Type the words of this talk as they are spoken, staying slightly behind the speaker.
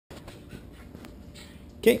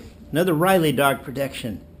Okay, another Riley dog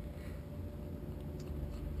protection.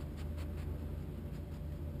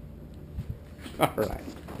 All right.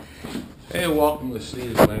 Hey, welcome to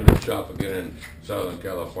Steve's Lantern Shop again in Southern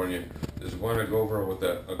California. Just want to go over with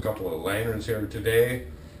a couple of lanterns here today.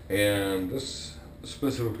 And this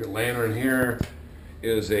specific lantern here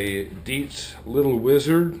is a Dietz Little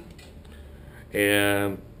Wizard.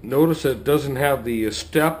 And notice it doesn't have the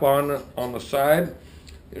step on the side.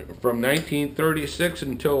 From 1936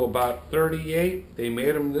 until about 38, they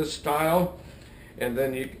made them this style. And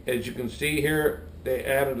then as you can see here, they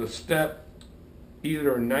added a step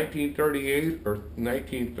either in 1938 or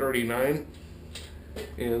 1939.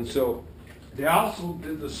 And so they also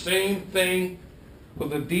did the same thing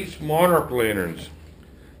with the Dietz Monarch lanterns.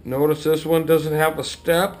 Notice this one doesn't have a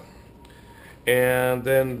step, and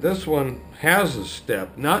then this one has a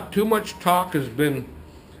step. Not too much talk has been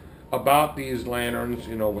about these lanterns,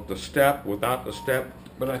 you know, with the step, without the step,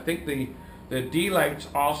 but I think the D-lights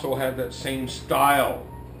also had that same style.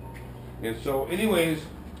 And so anyways,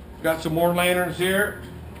 got some more lanterns here.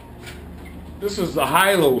 This is the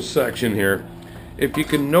high-low section here. If you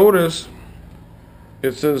can notice,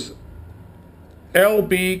 it says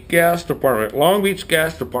LB Gas Department, Long Beach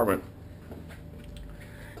Gas Department.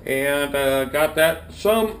 And got that.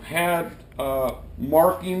 Some had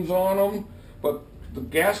markings on them, but the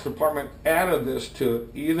gas department added this to it.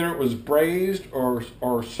 Either it was brazed or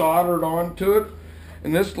soldered onto it.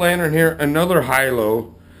 And this lantern here, another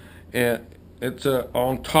high-low, and it's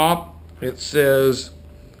on top it says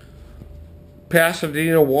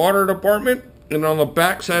Pasadena Water Department, and on the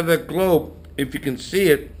back side of the globe, if you can see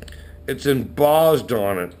it, it's embossed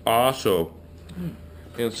on it also.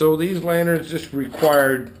 And so these lanterns just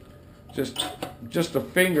required just a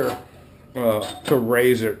finger to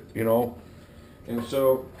raise it, you know. And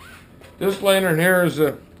so this lantern here is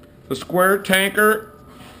the square tanker.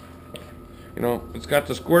 You know, it's got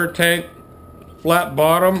the square tank, flat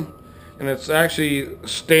bottom, and it's actually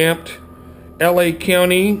stamped LA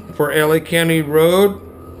County for LA County Road.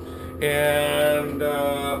 And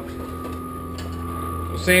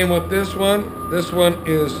same with this one. This one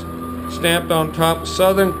is stamped on top,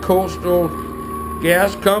 Southern Coastal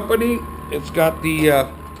Gas Company. It's got the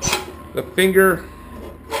finger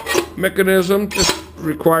mechanism, just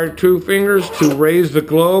required 2 fingers to raise the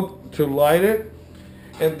globe to light it.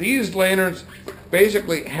 And these lanterns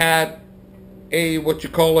basically had what you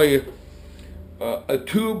call a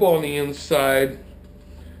tube on the inside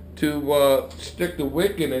to stick the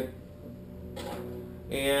wick in it,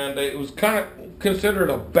 and it was kind of considered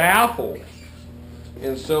a baffle.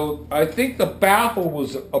 And so I think the baffle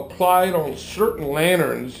was applied on certain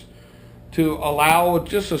lanterns to allow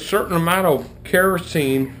just a certain amount of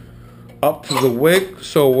kerosene up to the wick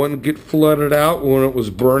so it wouldn't get flooded out when it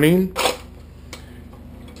was burning.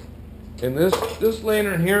 And this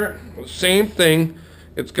lantern here, same thing.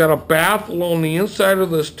 It's got a baffle on the inside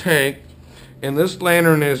of this tank, and this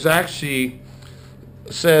lantern is actually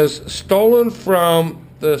says stolen from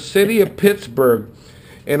the city of Pittsburgh.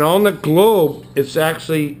 And on the globe, it's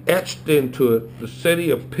actually etched into it, the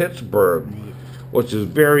city of Pittsburgh, which is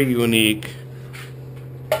very unique.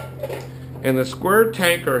 And the square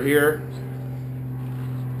tanker here,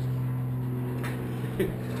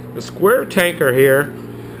 the square tanker here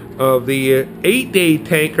of the 8-day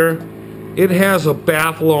tanker, it has a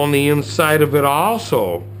baffle on the inside of it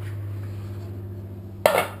also.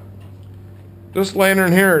 This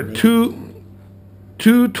lantern here,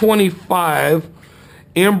 225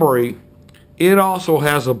 Embry, it also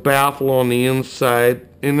has a baffle on the inside,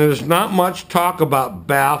 and there's not much talk about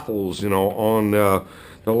baffles, you know, on the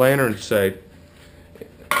lantern side.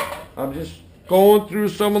 I'm just going through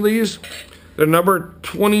some of these. The number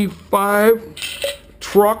 25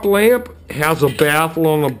 truck lamp has a baffle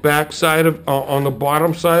on the back side of, on the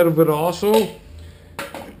bottom side of it also.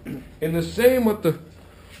 And the same with the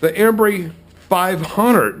Embry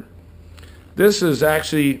 500. This is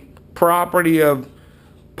actually property of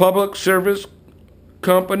Public Service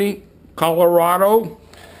Company, Colorado.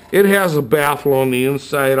 It has a baffle on the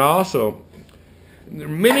inside also.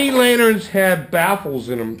 Many lanterns had baffles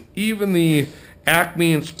in them. Even the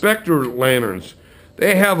Acme Inspector lanterns,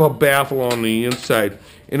 they have a baffle on the inside.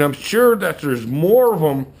 And I'm sure that there's more of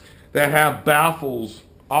them that have baffles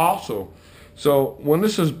also. So when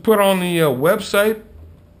this is put on the website,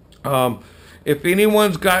 if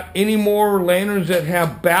anyone's got any more lanterns that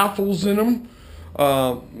have baffles in them,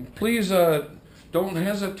 please don't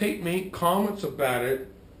hesitate to make comments about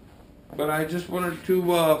it. But I just wanted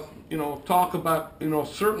to you know, talk about, you know,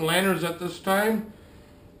 certain lanterns at this time.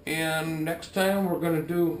 And next time we're going to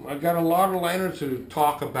do, I got a lot of lanterns to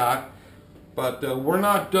talk about. But we're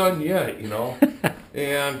not done yet, you know.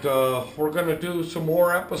 And we're going to do some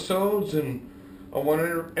more episodes, and I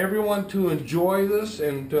want everyone to enjoy this.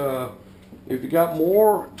 And if you got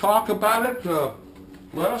more talk about it,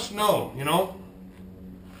 let us know, you know.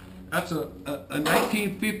 That's a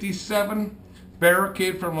 1957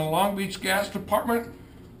 Barricade from the Long Beach Gas Department.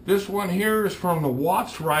 This one here is from the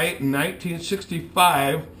Watts Right in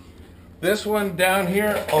 1965. This one down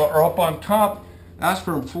here, or up on top, that's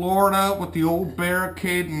from Florida with the old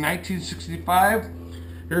Barricade in 1965.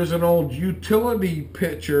 Here's an old utility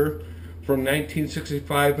picture from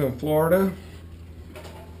 1965 in Florida.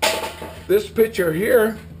 This picture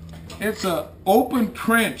here, it's a open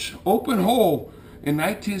trench, open hole in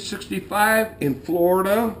 1965 in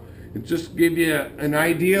Florida. It just give you an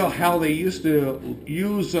idea how they used to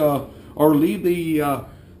use or leave the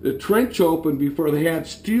trench open before they had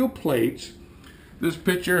steel plates. This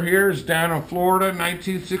picture here is down in Florida,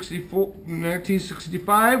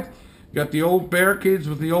 1965. Got the old barricades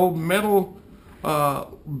with the old metal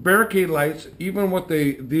barricade lights, even with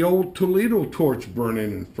the old Toledo torch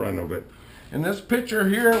burning in front of it. And this picture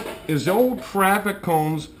here is old traffic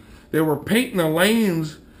cones. They were painting the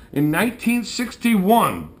lanes in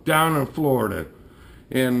 1961 down in Florida.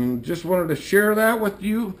 And just wanted to share that with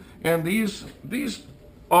you. And these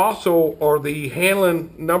also are the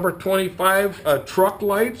Hanlon number 25 truck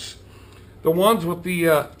lights. The ones with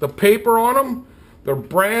the paper on them. They're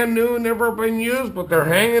brand new, never been used, but they're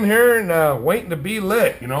hanging here and waiting to be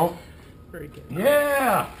lit, you know. Very good.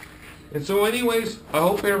 Yeah. And so anyways, I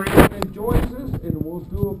hope everyone enjoys this, and we'll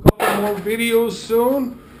do a couple more videos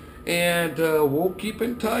soon. And we'll keep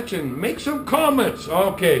in touch and make some comments.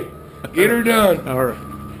 Okay. Get her done. All right.